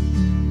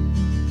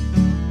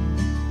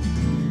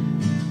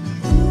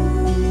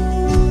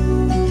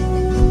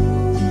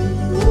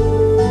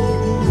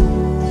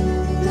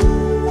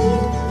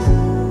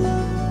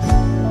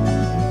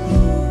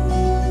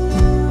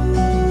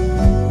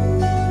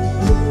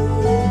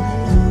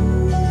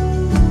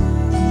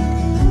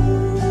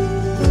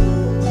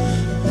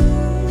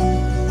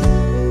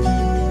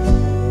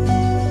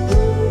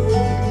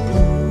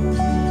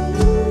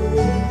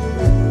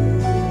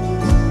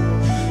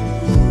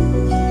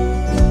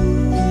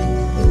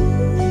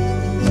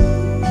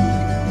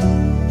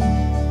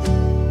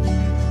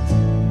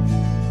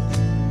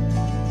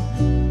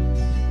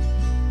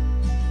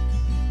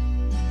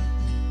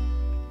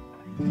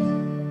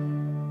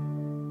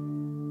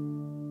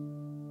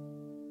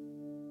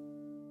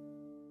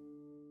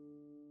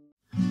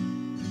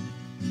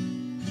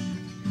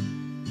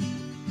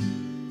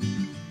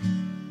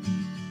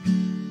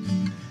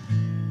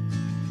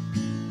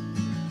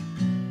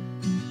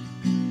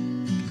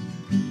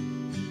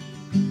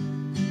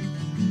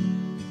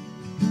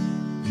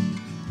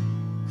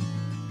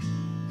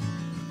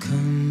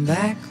 Come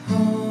back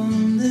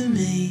home to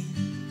me,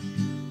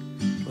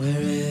 where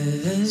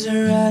rivers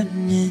are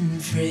running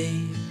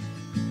free,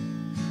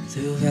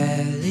 through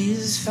valleys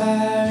as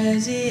far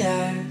as the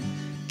eye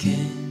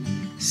can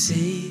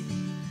see.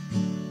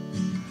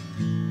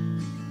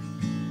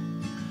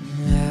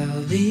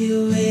 I'll be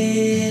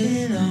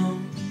waiting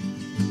on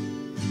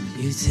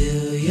you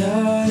till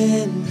you're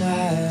in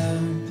my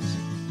arms,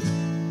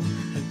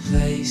 a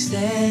place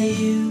that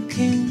you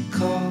can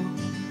call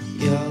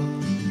your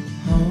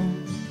home.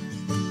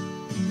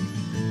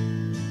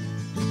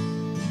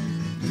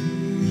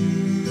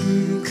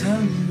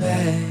 Come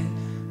back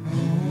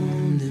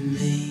home to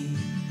me.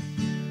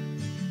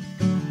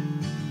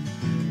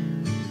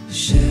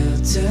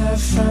 Shelter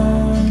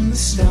from the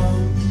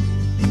storm,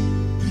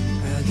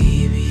 I'll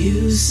keep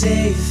you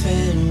safe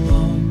and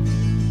warm.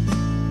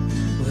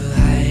 We'll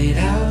hide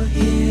out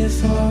here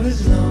for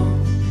as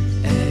long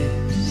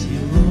as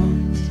you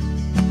want.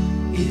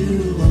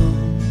 You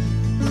want.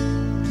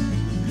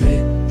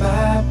 Brick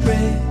by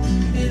brick,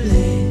 we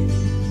lay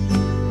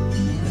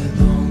the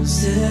bones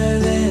to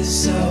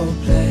this old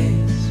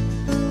place.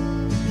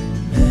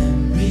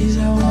 Memories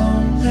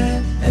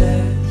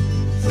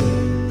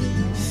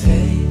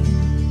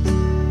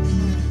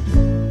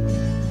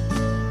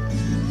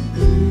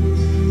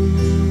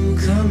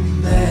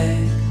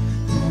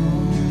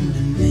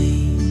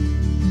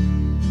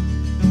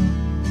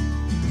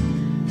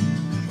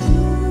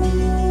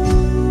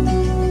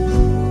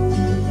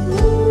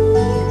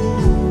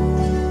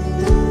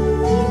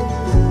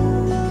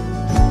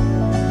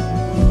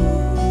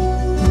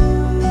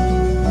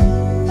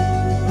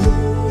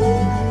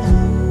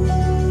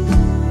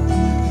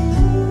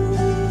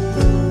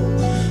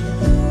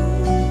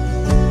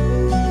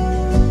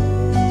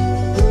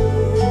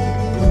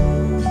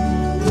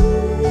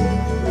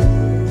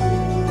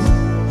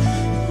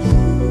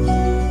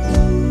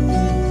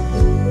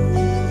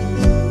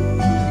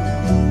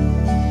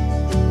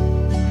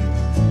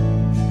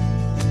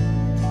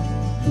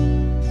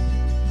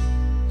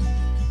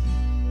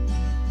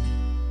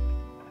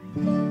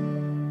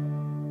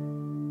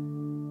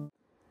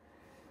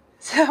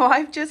So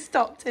I've just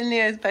stopped in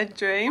Leo's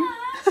bedroom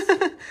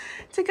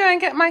to go and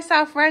get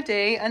myself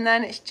ready, and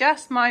then it's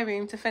just my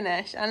room to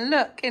finish. And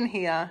look in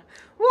here.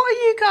 What are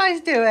you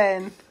guys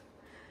doing?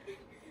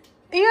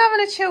 Are you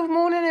having a chilled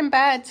morning in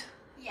bed?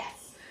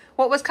 Yes.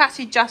 What was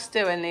Cassie just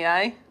doing,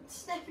 Leo?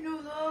 Stepping all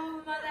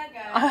over my Lego.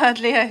 I heard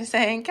Leo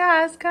saying,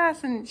 Cass,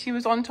 and she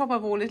was on top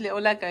of all his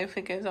little Lego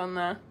figures on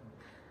there.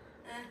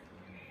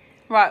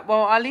 Right,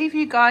 well, I'll leave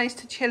you guys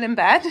to chill in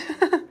bed.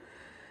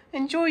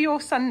 Enjoy your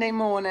Sunday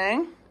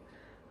morning.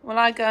 Well,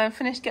 I go and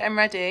finish getting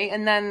ready,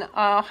 and then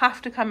I'll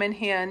have to come in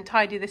here and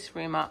tidy this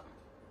room up.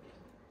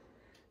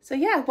 So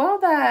yeah, while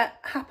they're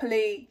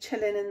happily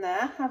chilling in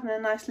there, having a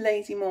nice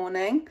lazy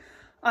morning,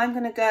 I'm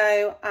going to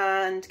go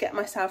and get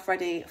myself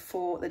ready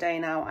for the day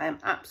now. I am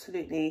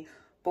absolutely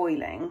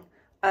boiling.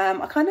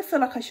 I kind of feel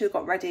like I should have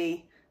got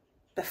ready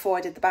before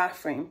I did the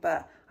bathroom,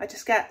 but I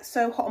just get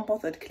so hot and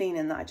bothered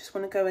cleaning that I just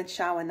want to go and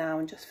shower now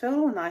and just feel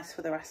all nice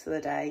for the rest of the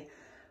day.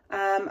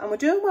 And we're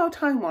doing well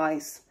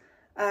time-wise.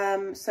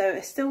 So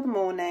it's still the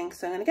morning,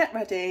 so I'm going to get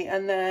ready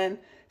and then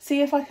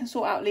see if I can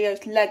sort out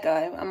Leo's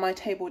Lego and my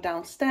table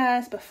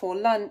downstairs before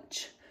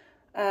lunch.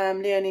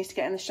 Leo needs to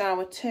get in the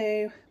shower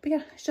too. But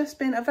yeah, it's just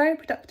been a very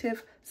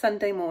productive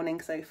Sunday morning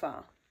so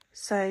far.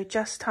 So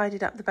just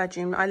tidied up the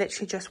bedroom. I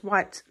literally just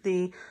wiped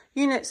the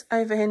units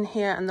over in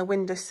here and the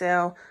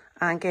windowsill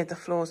and gave the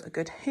floors a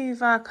good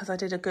hoover because I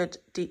did a good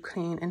deep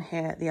clean in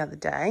here the other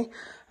day.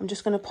 I'm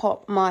just going to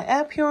pop my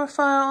air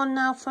purifier on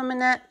now for a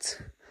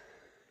minute.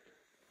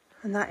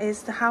 And that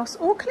is the house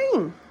all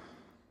clean.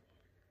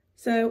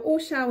 So all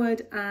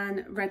showered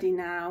and ready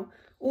now.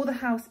 All the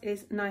house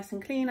is nice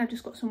and clean. I've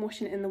just got some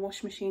washing in the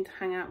washing machine to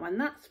hang out when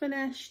that's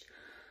finished.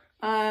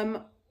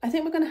 I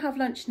think we're going to have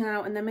lunch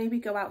now and then maybe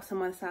go out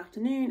somewhere this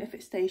afternoon if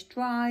it stays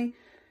dry.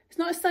 It's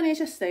not as sunny as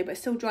yesterday, but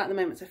it's still dry at the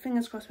moment, so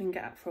fingers crossed we can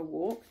get out for a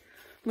walk.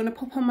 I'm going to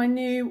pop on my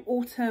new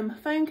autumn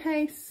phone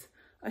case.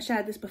 I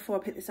shared this before, I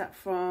picked this up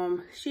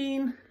from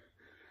Shein.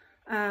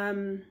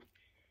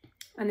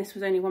 And this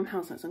was only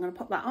 £1, so I'm going to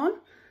pop that on.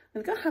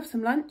 I'm going to go have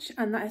some lunch,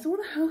 and that is all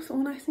the house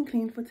all nice and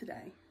clean for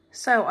today.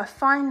 So I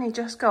finally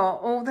just got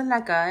all the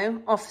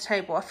Lego off the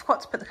table. I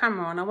forgot to put the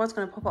camera on. I was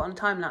going to pop it on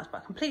time lapse,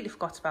 but I completely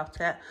forgot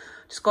about it.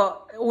 Just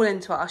got all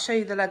into it. I'll show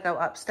you the Lego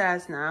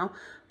upstairs now.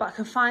 But I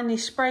can finally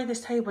spray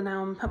this table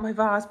now and put my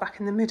vase back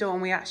in the middle,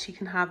 and we actually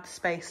can have the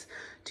space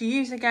to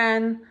use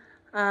again.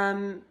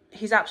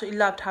 He's absolutely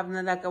loved having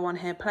the Lego on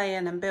here,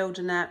 playing and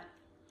building it.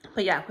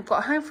 But yeah, we've got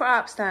a home for our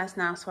upstairs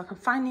now, so I can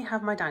finally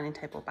have my dining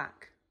table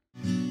back.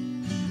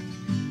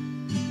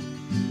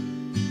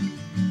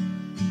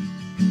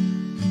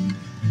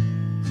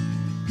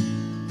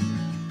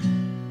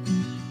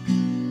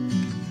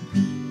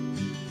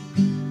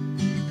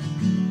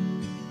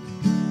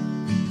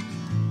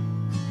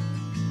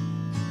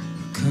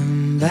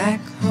 Come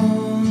back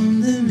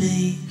home to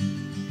me,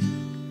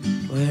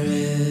 where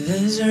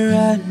rivers are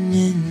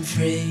running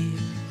free.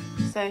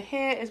 So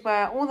here is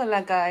where all the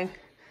Lego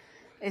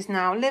is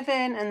now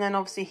living, and then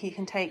obviously he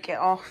can take it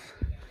off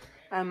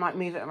and might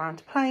move it around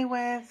to play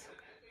with.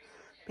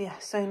 But yeah,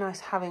 so nice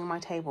having my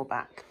table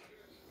back.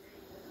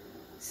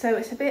 So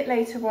it's a bit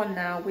later on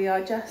now. We are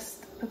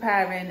just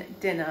preparing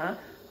dinner.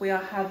 We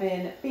are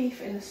having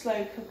beef in the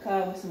slow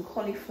cooker with some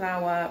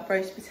cauliflower,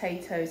 roast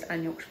potatoes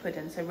and Yorkshire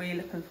pudding. So really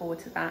looking forward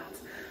to that.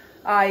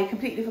 I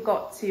completely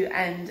forgot to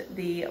end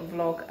the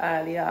vlog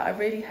earlier. I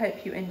really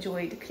hope you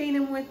enjoyed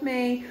cleaning with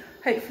me.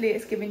 Hopefully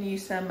it's given you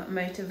some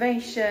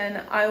motivation.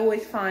 I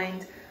always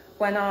find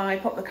when I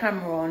pop the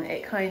camera on,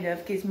 it kind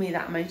of gives me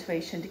that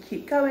motivation to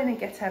keep going and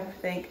get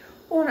everything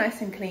all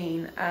nice and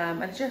clean.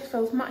 And it just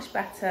feels much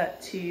better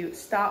to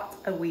start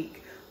a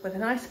week with a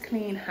nice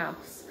clean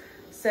house.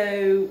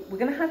 So we're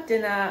gonna have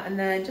dinner and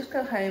then just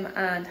go home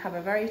and have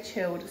a very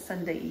chilled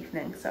Sunday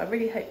evening. So I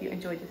really hope you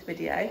enjoyed this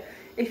video.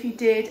 If you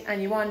did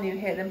and you are new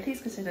here, then please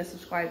consider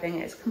subscribing.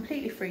 It's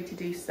completely free to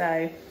do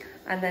so.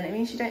 And then it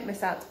means you don't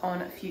miss out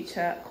on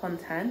future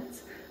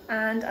content.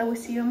 And I will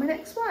see you on my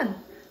next one.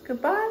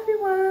 Goodbye,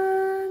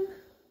 everyone.